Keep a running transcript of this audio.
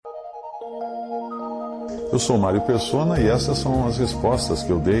Eu sou Mário Persona e essas são as respostas que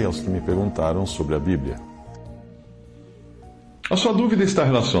eu dei aos que me perguntaram sobre a Bíblia. A sua dúvida está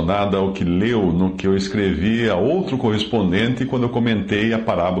relacionada ao que leu no que eu escrevi a outro correspondente quando eu comentei a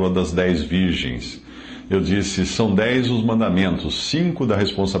parábola das 10 virgens. Eu disse, são 10 os mandamentos, 5 da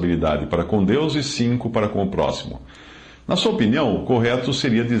responsabilidade para com Deus e 5 para com o próximo. Na sua opinião, o correto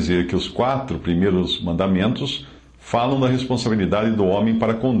seria dizer que os 4 primeiros mandamentos falam da responsabilidade do homem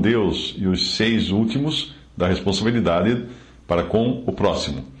para com Deus e os 6 últimos da responsabilidade para com o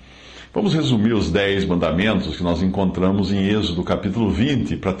próximo. Vamos resumir os 10 mandamentos que nós encontramos em Êxodo capítulo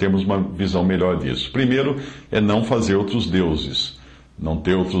 20 para termos uma visão melhor disso. Primeiro é não fazer outros deuses, não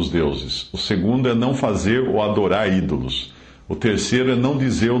ter outros deuses. O segundo é não fazer ou adorar ídolos. O terceiro é não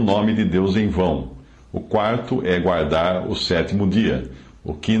dizer o nome de Deus em vão. O quarto é guardar o 7º dia.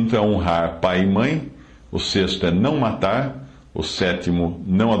 O quinto é honrar pai e mãe. O sexto é não matar. O 7º,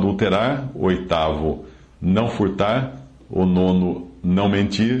 não adulterar. O 8º, não furtar. O 9º, não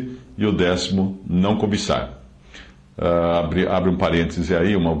mentir. E o 10º, não cobiçar. Abre um parêntese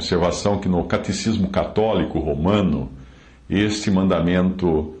aí, uma observação que no Catecismo Católico Romano, este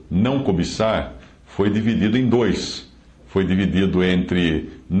mandamento não cobiçar foi dividido em 2. Foi dividido entre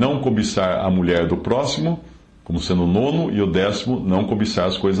não cobiçar a mulher do próximo, como sendo o 9º, e o 10º, não cobiçar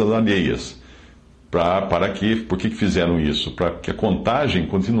as coisas alheias. Por que fizeram isso? Para que a contagem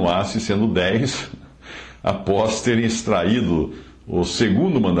continuasse sendo 10 após terem extraído o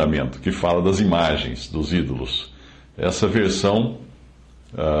segundo mandamento, que fala das imagens, dos ídolos. Essa versão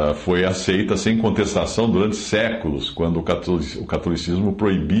foi aceita sem contestação durante séculos, quando o catolicismo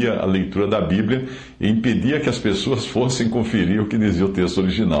proibia a leitura da Bíblia e impedia que as pessoas fossem conferir o que dizia o texto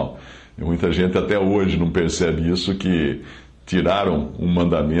original. E muita gente até hoje não percebe isso, que tiraram um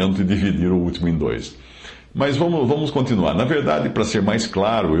mandamento e dividiram o último em 2. Mas vamos continuar. Na verdade, para ser mais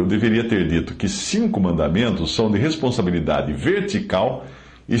claro, eu deveria ter dito que 5 mandamentos são de responsabilidade vertical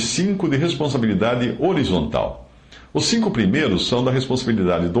e 5 de responsabilidade horizontal. Os 5 primeiros são da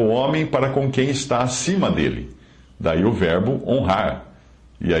responsabilidade do homem para com quem está acima dele. Daí o verbo honrar.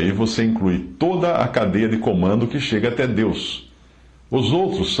 E aí você inclui toda a cadeia de comando que chega até Deus. Os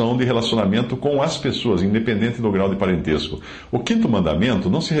outros são de relacionamento com as pessoas, independente do grau de parentesco. O 5º mandamento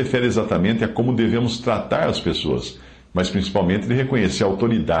não se refere exatamente a como devemos tratar as pessoas, mas principalmente de reconhecer a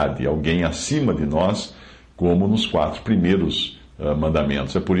autoridade, alguém acima de nós, como nos 4 primeiros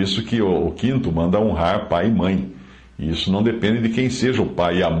mandamentos. É por isso que o 5º manda honrar pai e mãe. E isso não depende de quem seja o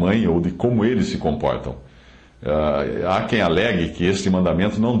pai e a mãe ou de como eles se comportam. Há quem alegue que este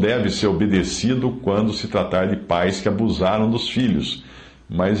mandamento não deve ser obedecido quando se tratar de pais que abusaram dos filhos.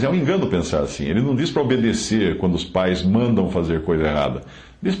 Mas é um engano pensar assim. Ele não diz para obedecer quando os pais mandam fazer coisa errada.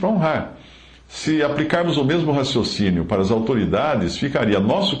 Diz para honrar. Se aplicarmos o mesmo raciocínio para as autoridades, ficaria a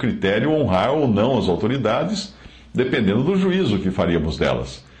nosso critério honrar ou não as autoridades, dependendo do juízo que faríamos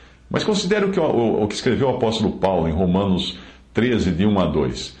delas. Mas considere o que escreveu o apóstolo Paulo em Romanos 13, de 1 a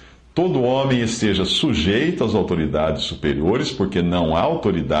 2. Todo homem esteja sujeito às autoridades superiores, porque não há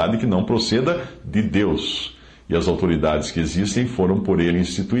autoridade que não proceda de Deus. E as autoridades que existem foram por ele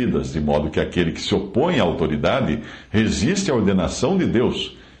instituídas, de modo que aquele que se opõe à autoridade resiste à ordenação de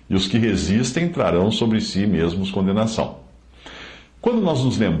Deus, e os que resistem trarão sobre si mesmos condenação. Quando nós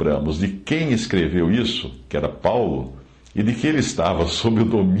nos lembramos de quem escreveu isso, que era Paulo, e de que ele estava sob o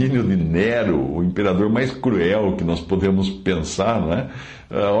domínio de Nero, o imperador mais cruel que nós podemos pensar, não é?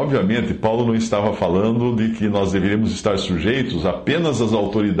 Obviamente, Paulo não estava falando de que nós deveríamos estar sujeitos apenas às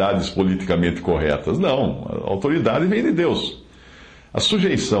autoridades politicamente corretas. Não, a autoridade vem de Deus. A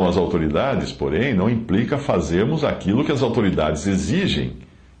sujeição às autoridades, porém, não implica fazermos aquilo que as autoridades exigem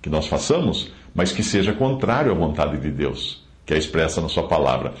que nós façamos, mas que seja contrário à vontade de Deus, que é expressa na sua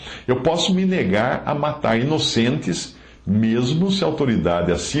palavra. Eu posso me negar a matar inocentes, mesmo se a autoridade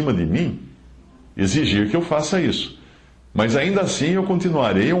acima de mim exigir que eu faça isso. Mas ainda assim eu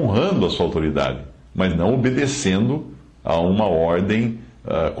continuarei honrando a sua autoridade, mas não obedecendo a uma ordem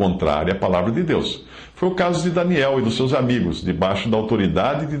contrária à palavra de Deus. Foi o caso de Daniel e dos seus amigos, debaixo da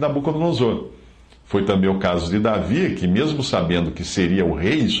autoridade de Nabucodonosor. Foi também o caso de Davi, que mesmo sabendo que seria o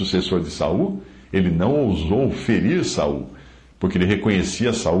rei e sucessor de Saul, ele não ousou ferir Saul, porque ele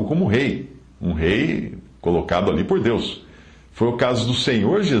reconhecia Saul como rei, um rei colocado ali por Deus. Foi o caso do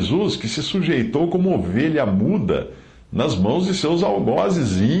Senhor Jesus, que se sujeitou como ovelha muda nas mãos de seus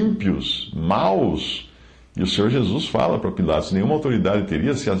algozes ímpios, maus. E o Senhor Jesus fala para Pilatos: nenhuma autoridade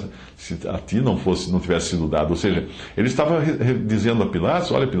teria se a ti não tivesse sido dado. Ou seja, ele estava dizendo a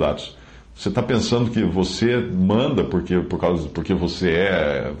Pilatos: olha, Pilatos, você está pensando que você manda porque você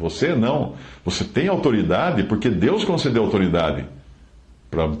é... Você não. Você tem autoridade porque Deus concedeu autoridade.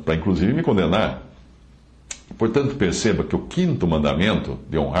 para inclusive me condenar. Portanto, perceba que o quinto mandamento,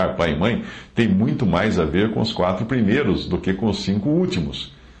 de honrar pai e mãe, tem muito mais a ver com os 4 primeiros do que com os 5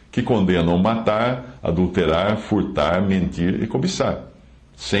 últimos, que condenam matar, adulterar, furtar, mentir e cobiçar,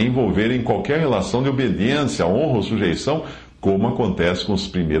 sem envolver em qualquer relação de obediência, honra ou sujeição, como acontece com os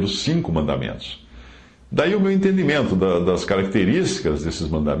primeiros 5 mandamentos. Daí o meu entendimento das características desses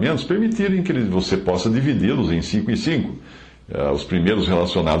mandamentos permitirem que você possa dividi-los em 5 e 5. Os primeiros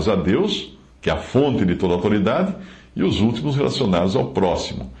relacionados a Deus, que é a fonte de toda autoridade, e os últimos relacionados ao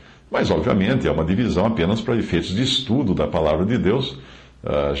próximo. Mas, obviamente, é uma divisão apenas para efeitos de estudo da palavra de Deus,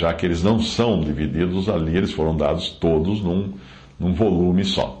 já que eles não são divididos ali, eles foram dados todos num volume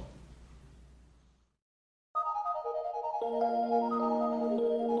só.